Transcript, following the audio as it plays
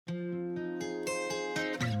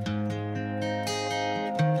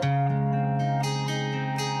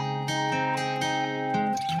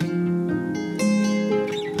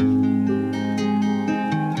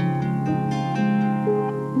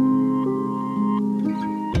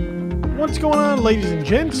What's going on, ladies and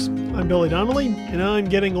gents? I'm Billy Donnelly, and I'm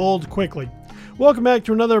getting old quickly. Welcome back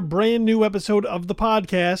to another brand new episode of the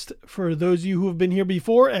podcast. For those of you who have been here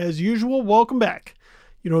before, as usual, welcome back.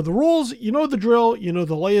 You know the rules, you know the drill, you know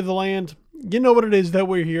the lay of the land, you know what it is that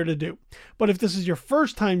we're here to do. But if this is your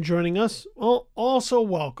first time joining us, well, also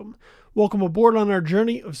welcome. Welcome aboard on our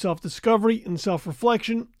journey of self-discovery and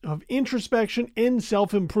self-reflection, of introspection and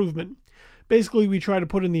self-improvement. Basically, we try to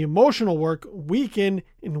put in the emotional work week in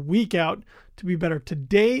and week out to be better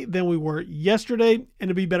today than we were yesterday and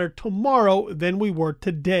to be better tomorrow than we were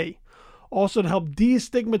today. Also to help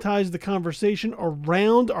destigmatize the conversation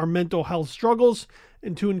around our mental health struggles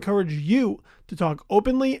and to encourage you to talk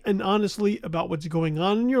openly and honestly about what's going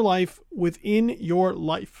on in your life within your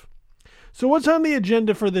life. So what's on the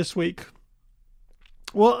agenda for this week?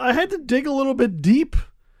 Well, I had to dig a little bit deep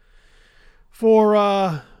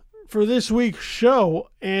for this week's show,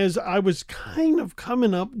 as I was kind of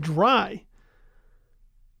coming up dry.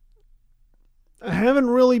 I haven't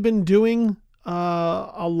really been doing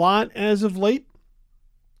a lot as of late.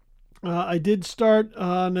 I did start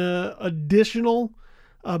on additional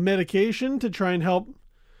medication to try and help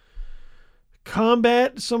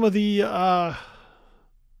combat some of the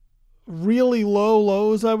really low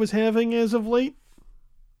lows I was having as of late.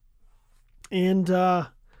 And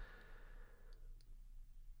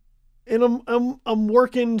I'm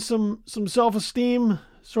working some self-esteem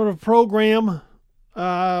sort of program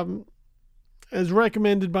as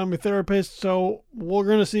recommended by my therapist. So we're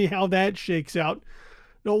going to see how that shakes out.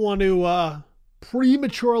 Don't want to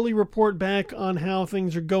prematurely report back on how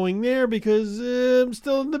things are going there because I'm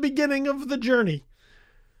still in the beginning of the journey.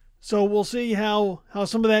 So we'll see how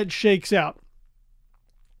some of that shakes out.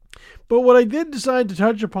 But what I did decide to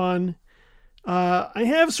touch upon, I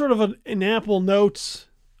have sort of an Apple Notes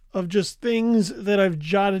of just things that I've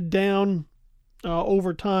jotted down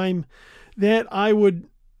over time that I would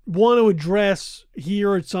want to address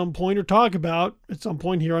here at some point or talk about at some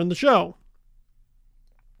point here on the show.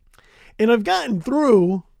 And I've gotten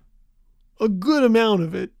through a good amount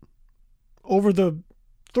of it over the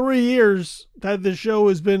 3 years that the show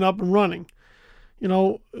has been up and running. You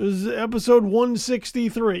know, it was episode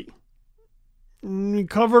 163. And we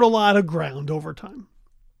covered a lot of ground over time.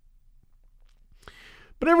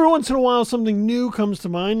 But every once in a while, something new comes to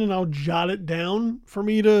mind, and I'll jot it down for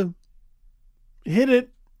me to hit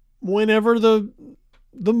it whenever the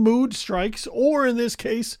mood strikes, or in this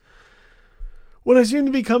case, when I seem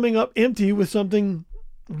to be coming up empty with something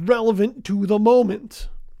relevant to the moment.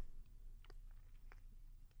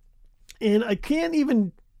 And I can't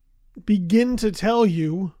even begin to tell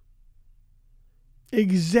you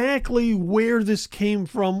exactly where this came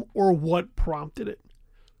from or what prompted it.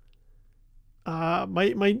 I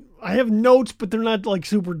have notes, but they're not like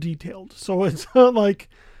super detailed. So it's not like,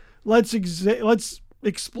 let's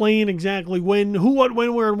explain exactly when, who, what,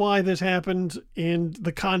 when, where, and why this happened and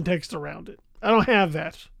the context around it. I don't have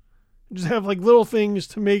that. I just have like little things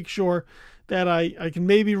to make sure that I can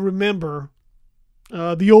maybe remember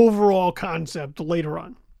the overall concept later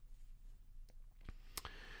on.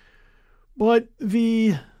 But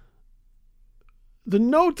the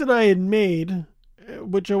note that I had made,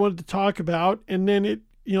 which I wanted to talk about, and then it,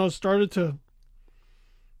 started to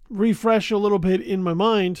refresh a little bit in my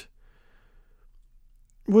mind,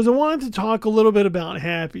 was I wanted to talk a little bit about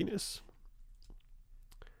happiness.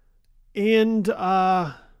 And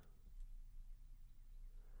sort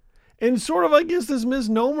of, I guess, this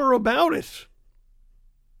misnomer about it.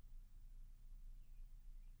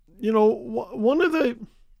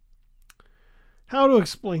 How to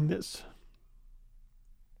explain this?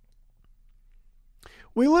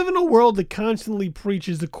 We live in a world that constantly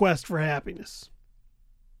preaches the quest for happiness.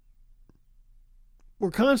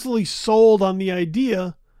 We're constantly sold on the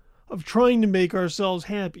idea of trying to make ourselves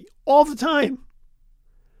happy all the time.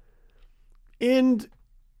 And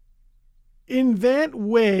in that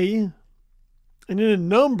way, and in a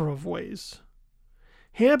number of ways,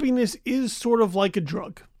 happiness is sort of like a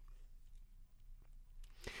drug.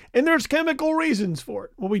 And there's chemical reasons for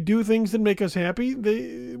it. When we do things that make us happy,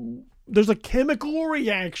 there's a chemical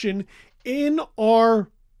reaction in our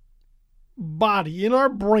body, in our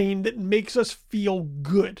brain, that makes us feel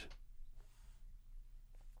good.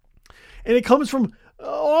 And it comes from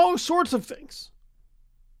all sorts of things,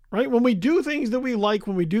 right? When we do things that we like,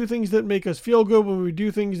 when we do things that make us feel good, when we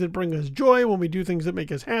do things that bring us joy, when we do things that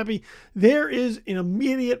make us happy, there is an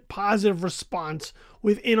immediate positive response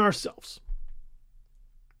within ourselves.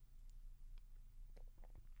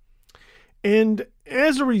 And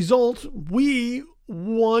as a result, we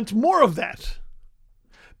want more of that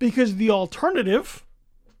because the alternative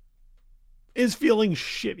is feeling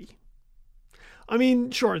shitty. I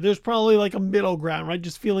mean, sure, there's probably like a middle ground, right?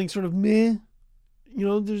 Just feeling sort of meh.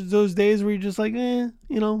 There's those days where you're just like,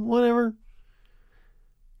 whatever.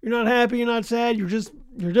 You're not happy, you're not sad, you're just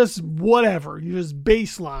whatever. You're just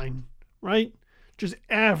baseline, right? Just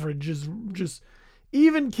average, just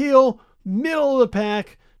even keel, middle of the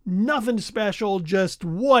pack, nothing special, just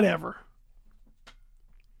whatever.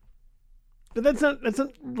 But that's not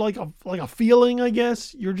like a feeling, I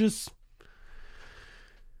guess. You're just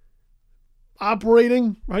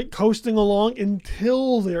operating, right? Coasting along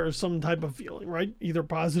until there's some type of feeling, right? Either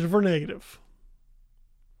positive or negative.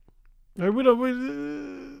 Right?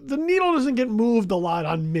 The needle doesn't get moved a lot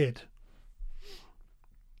on mid.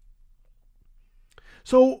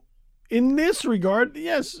 So in this regard,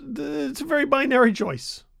 yes, it's a very binary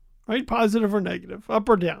choice, right? Positive or negative, up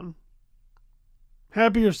or down,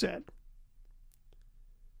 happy or sad.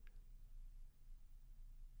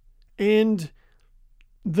 And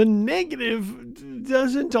the negative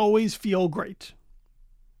doesn't always feel great.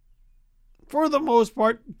 For the most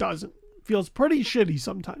part, doesn't. Feels pretty shitty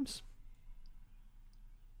sometimes.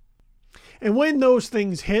 And when those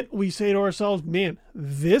things hit, we say to ourselves, man,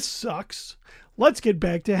 this sucks. Let's get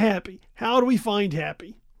back to happy. How do we find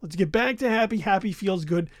happy? Let's get back to happy. Happy feels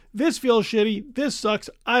good. This feels shitty. This sucks.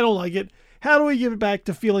 I don't like it. How do we get back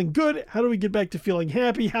to feeling good? How do we get back to feeling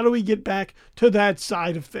happy? How do we get back to that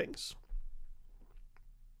side of things?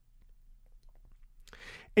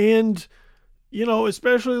 And,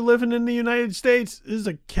 especially living in the United States, this is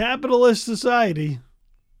a capitalist society.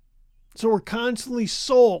 So we're constantly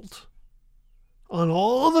sold on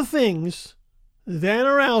all the things that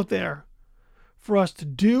are out there for us to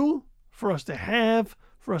do, for us to have,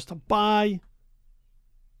 for us to buy,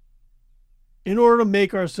 in order to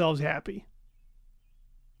make ourselves happy.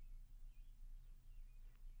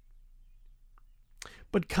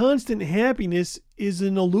 But constant happiness is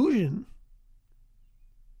an illusion.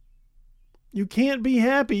 You can't be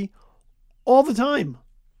happy all the time.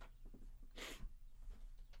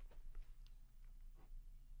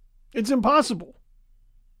 It's impossible.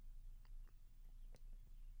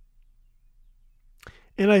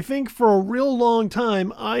 And I think for a real long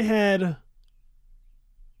time, I had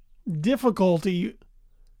difficulty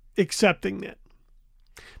accepting that.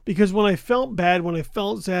 Because when I felt bad, when I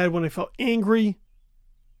felt sad, when I felt angry,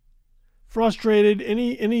 frustrated,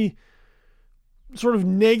 any sort of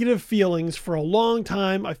negative feelings for a long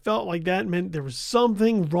time, I felt like that meant there was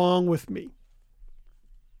something wrong with me.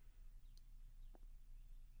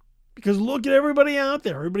 Because look at everybody out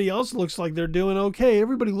there. Everybody else looks like they're doing okay.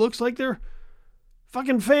 Everybody looks like they're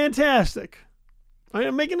fucking fantastic. I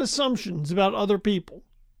am making assumptions about other people.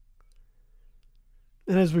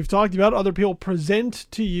 And as we've talked about, other people present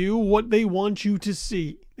to you what they want you to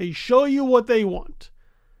see. They show you what they want.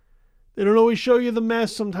 They don't always show you the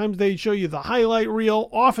mess. Sometimes they show you the highlight reel.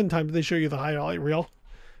 Oftentimes they show you the highlight reel,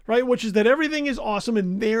 right? Which is that everything is awesome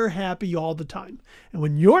and they're happy all the time. And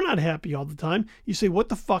when you're not happy all the time, you say, what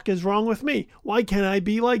the fuck is wrong with me? Why can't I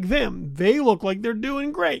be like them? They look like they're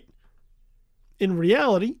doing great. In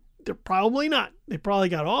reality, they're probably not. They probably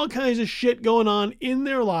got all kinds of shit going on in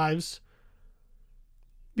their lives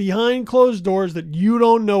behind closed doors that you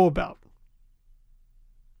don't know about.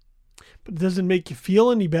 But it doesn't make you feel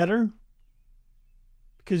any better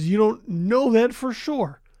because you don't know that for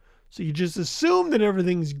sure. So you just assume that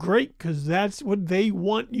everything's great because that's what they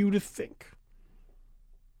want you to think.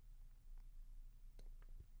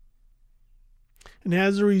 And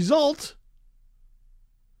as a result,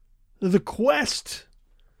 the quest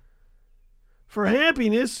for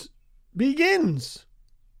happiness begins.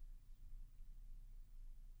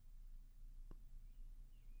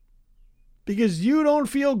 Because you don't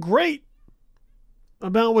feel great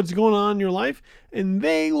about what's going on in your life, and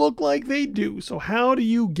they look like they do. So how do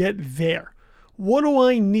you get there? What do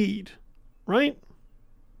I need? Right?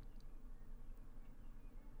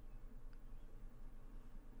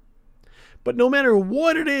 But no matter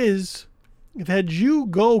what it is that you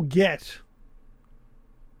go get,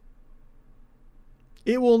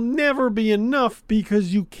 it will never be enough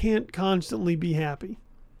because you can't constantly be happy.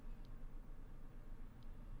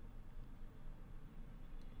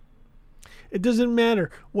 It doesn't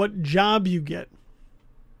matter what job you get,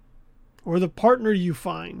 or the partner you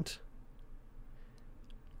find,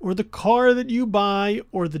 or the car that you buy,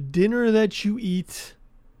 or the dinner that you eat.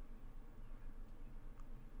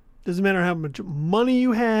 Doesn't matter how much money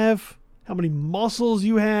you have, how many muscles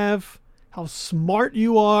you have, how smart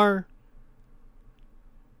you are.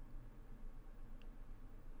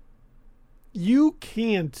 You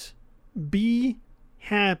can't be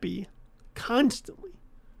happy constantly.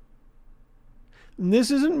 And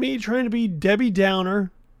this isn't me trying to be Debbie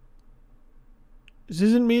Downer This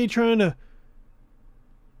isn't me trying to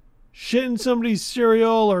shit in somebody's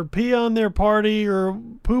cereal or pee on their party or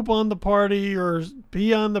poop on the party or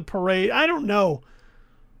pee on the parade. I don't know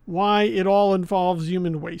why it all involves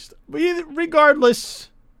human waste. But regardless,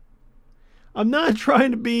 I'm not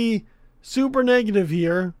trying to be super negative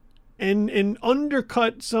here and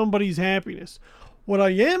undercut somebody's happiness. What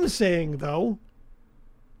I am saying, though,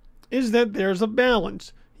 is that there's a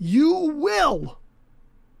balance. You will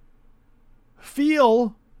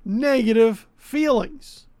feel negative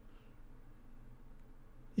feelings.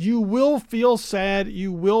 You will feel sad.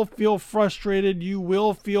 You will feel frustrated. You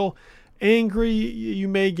will feel angry. You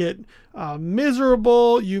may get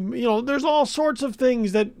miserable. You know, there's all sorts of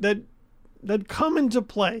things that come into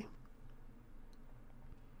play.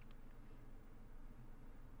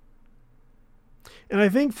 And I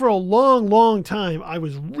think for a long, long time, I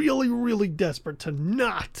was really, really desperate to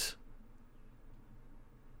not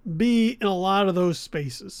be in a lot of those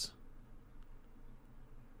spaces.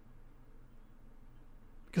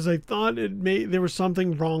 Because I thought there was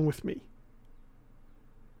something wrong with me.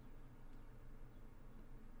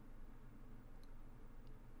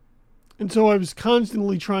 And so I was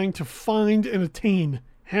constantly trying to find and attain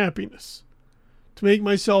happiness to make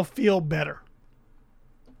myself feel better.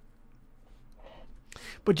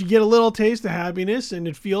 But you get a little taste of happiness and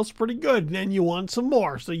it feels pretty good. And then you want some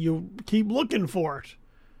more, so you keep looking for it.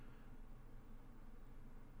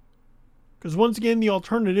 Because once again, the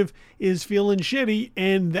alternative is feeling shitty,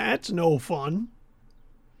 and that's no fun.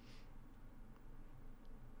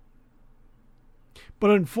 But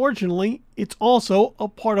unfortunately, it's also a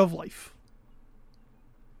part of life.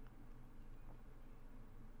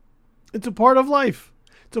 It's a part of life.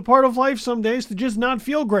 It's a part of life some days to just not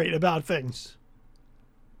feel great about things.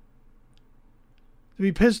 To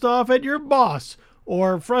be pissed off at your boss,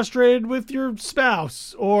 or frustrated with your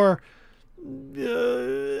spouse, or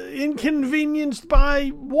inconvenienced by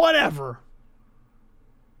whatever.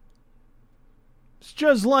 It's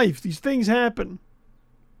just life. These things happen.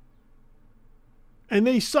 And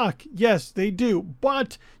they suck. Yes, they do.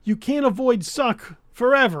 But you can't avoid suck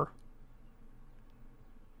forever.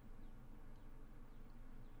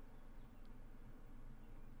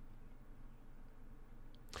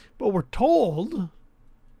 But we're told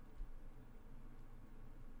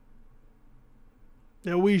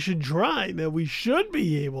that we should try, that we should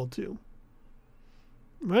be able to.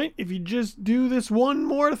 Right? If you just do this one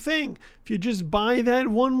more thing, if you just buy that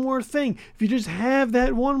one more thing, if you just have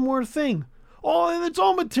that one more thing. Oh, and it's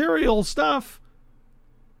all material stuff.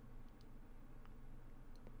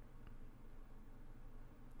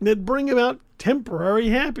 That bring about temporary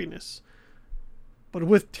happiness. But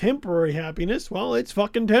with temporary happiness, well, it's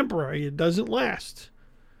fucking temporary. It doesn't last.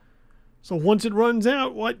 So once it runs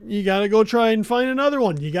out, you got to go try and find another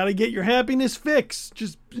one. You got to get your happiness fix.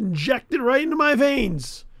 Just inject it right into my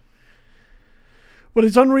veins. But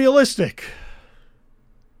it's unrealistic.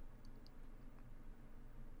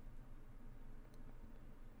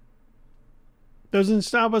 Doesn't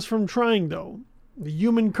stop us from trying, though. The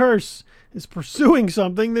human curse is pursuing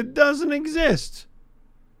something that doesn't exist.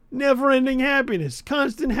 Never-ending happiness,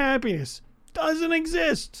 constant happiness, doesn't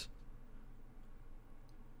exist.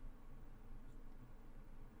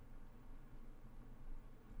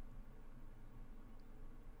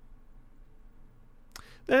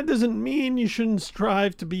 That doesn't mean you shouldn't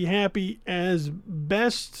strive to be happy as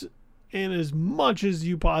best and as much as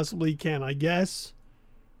you possibly can, I guess.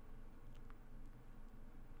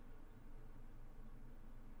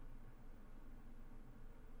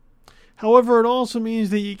 However, it also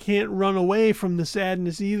means that you can't run away from the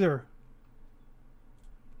sadness either.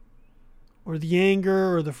 Or the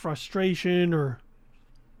anger or the frustration or...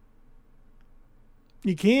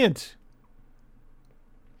 You can't.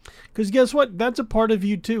 Because guess what? That's a part of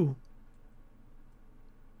you too.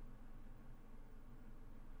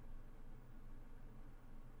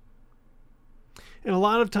 And a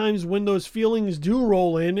lot of times when those feelings do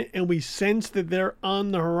roll in and we sense that they're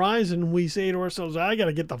on the horizon, we say to ourselves, I got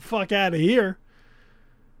to get the fuck out of here.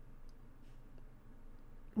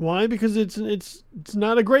 Why? Because it's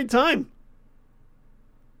not a great time.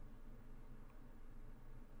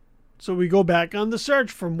 So we go back on the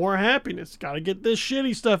search for more happiness. Got to get this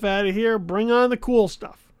shitty stuff out of here. Bring on the cool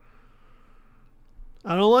stuff.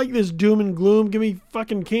 I don't like this doom and gloom. Give me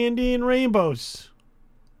fucking candy and rainbows.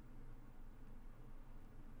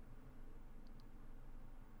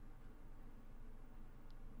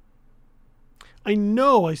 I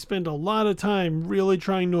know I spent a lot of time really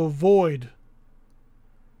trying to avoid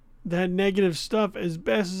that negative stuff as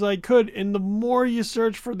best as I could. And the more you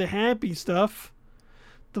search for the happy stuff,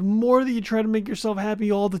 the more that you try to make yourself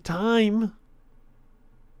happy all the time.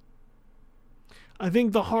 I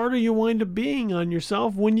think the harder you wind up being on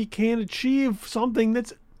yourself when you can't achieve something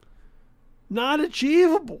that's not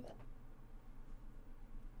achievable.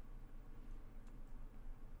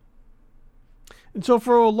 And so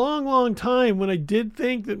for a long, long time, when I did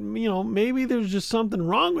think that, maybe there's just something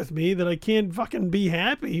wrong with me, that I can't fucking be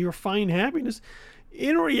happy or find happiness,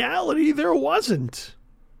 in reality, there wasn't.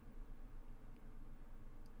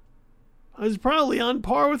 I was probably on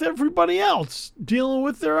par with everybody else, dealing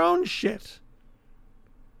with their own shit.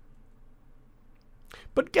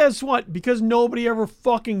 But guess what? Because nobody ever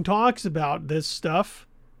fucking talks about this stuff,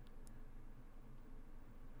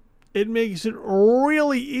 it makes it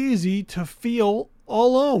really easy to feel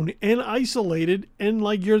alone and isolated and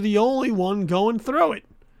like you're the only one going through it.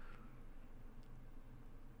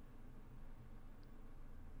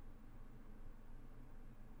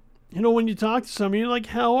 When you talk to somebody, you're like,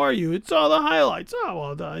 how are you? It's all the highlights.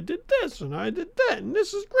 Oh, well, I did this and I did that and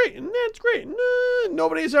this is great and that's great. And,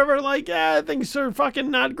 nobody's ever like, things are fucking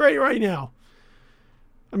not great right now.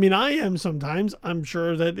 I mean, I am sometimes. I'm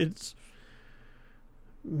sure that it's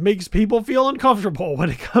makes people feel uncomfortable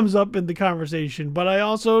when it comes up in the conversation. But I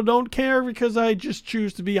also don't care because I just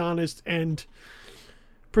choose to be honest and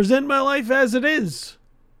present my life as it is.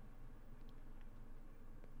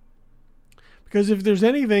 Because if there's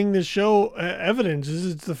anything this show evidences,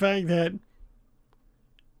 it's the fact that,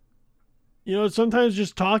 sometimes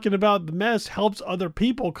just talking about the mess helps other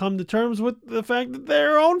people come to terms with the fact that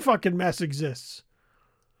their own fucking mess exists.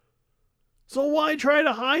 So why try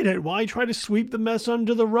to hide it? Why try to sweep the mess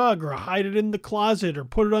under the rug or hide it in the closet or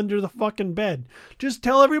put it under the fucking bed? Just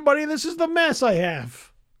tell everybody this is the mess I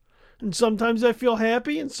have. And sometimes I feel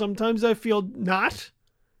happy and sometimes I feel not.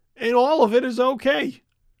 And all of it is okay.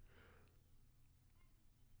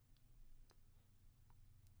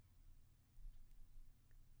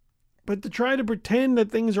 But to try to pretend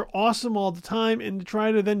that things are awesome all the time and to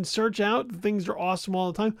try to then search out that things are awesome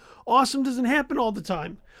all the time, awesome doesn't happen all the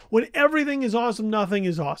time. When everything is awesome, nothing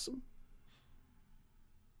is awesome.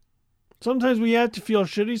 Sometimes we have to feel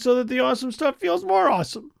shitty so that the awesome stuff feels more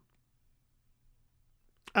awesome.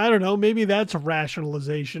 I don't know, maybe that's a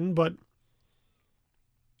rationalization, but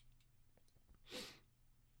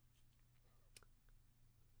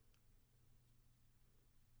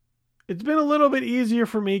it's been a little bit easier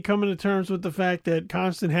for me coming to terms with the fact that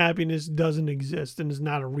constant happiness doesn't exist and is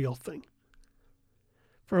not a real thing.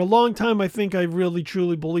 For a long time, I think I really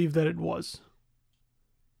truly believed that it was.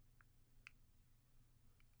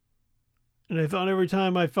 And I thought every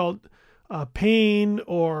time I felt pain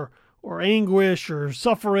or anguish or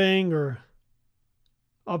suffering or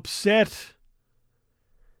upset,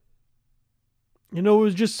 it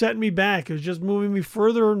was just setting me back. It was just moving me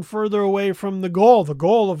further and further away from the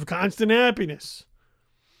goal of constant happiness.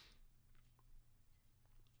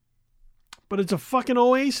 But it's a fucking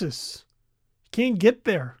oasis. You can't get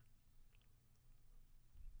there.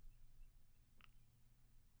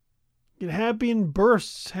 Get happy in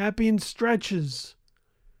bursts, happy in stretches.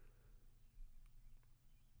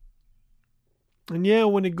 And yeah,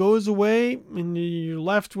 when it goes away and you're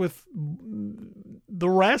left with the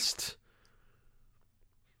rest,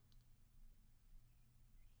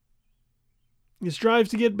 you strive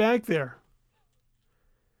to get back there.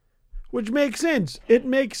 Which makes sense. It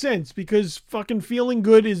makes sense because fucking feeling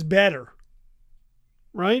good is better.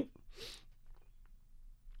 Right?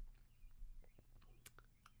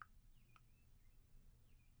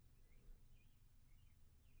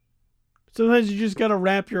 Sometimes you just gotta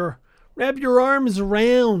wrap your arms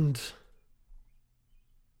around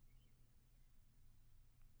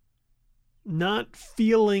not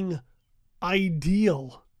feeling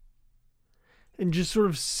ideal. And just sort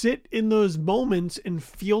of sit in those moments and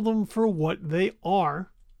feel them for what they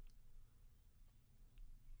are.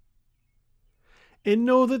 And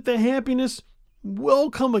know that the happiness will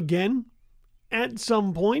come again at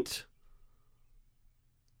some point.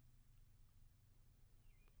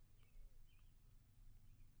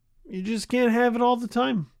 You just can't have it all the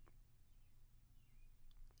time.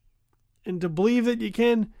 And to believe that you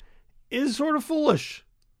can is sort of foolish.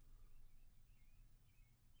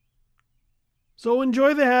 So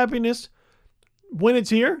enjoy the happiness when it's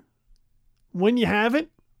here, when you have it,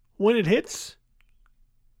 when it hits.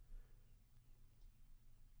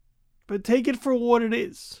 But take it for what it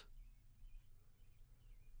is.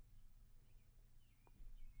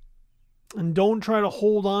 And don't try to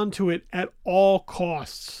hold on to it at all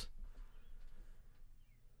costs.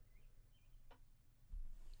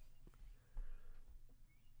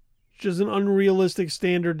 It's just an unrealistic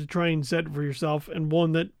standard to try and set for yourself, and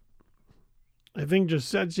one that I think just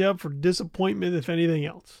sets you up for disappointment, if anything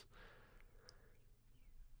else.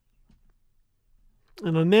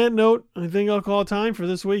 And on that note, I think I'll call it time for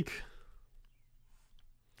this week.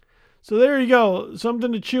 So there you go.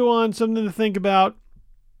 Something to chew on, something to think about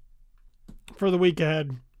for the week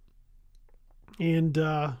ahead. And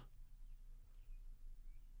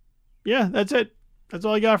yeah, that's it. That's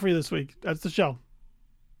all I got for you this week. That's the show.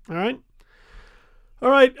 All right.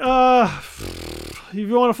 If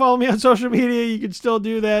you want to follow me on social media, you can still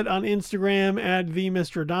do that on Instagram at the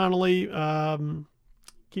Mr. Donnelly.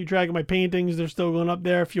 Keep track of my paintings. They're still going up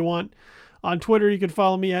there if you want. On Twitter, you can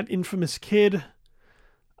follow me at Infamous Kid.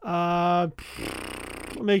 Make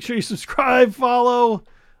sure you subscribe, follow,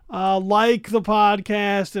 like the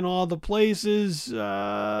podcast in all the places.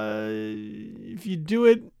 If you do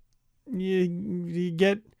it, you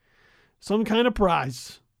get some kind of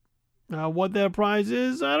prize. What that prize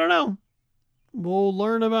is, I don't know. We'll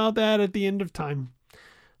learn about that at the end of time.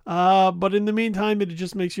 But in the meantime, it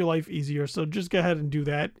just makes your life easier. So just go ahead and do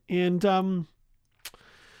that. And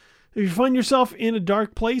if you find yourself in a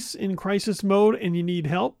dark place, in crisis mode, and you need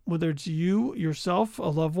help, whether it's you, yourself, a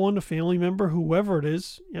loved one, a family member, whoever it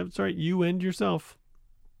is, yep, that's right, you and yourself,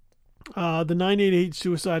 the 988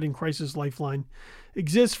 Suicide and Crisis Lifeline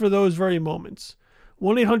exists for those very moments.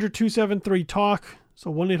 1-800-273-TALK,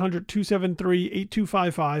 so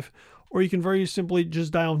 1-800-273-8255, or you can very simply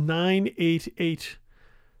just dial 988.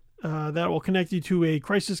 That will connect you to a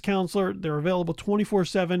crisis counselor. They're available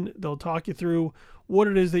 24/7. They'll talk you through what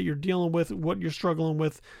it is that you're dealing with, what you're struggling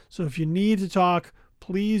with. So if you need to talk,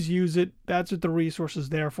 please use it. That's what the resource is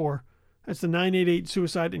there for. That's the 988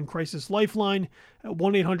 Suicide and Crisis Lifeline at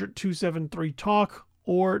 1-800-273-TALK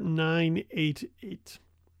or 988.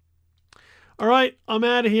 All right, I'm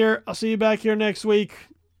out of here. I'll see you back here next week.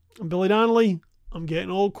 I'm Billy Donnelly. I'm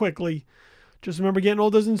getting old quickly. Just remember, getting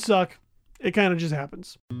old doesn't suck. It kind of just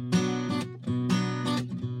happens.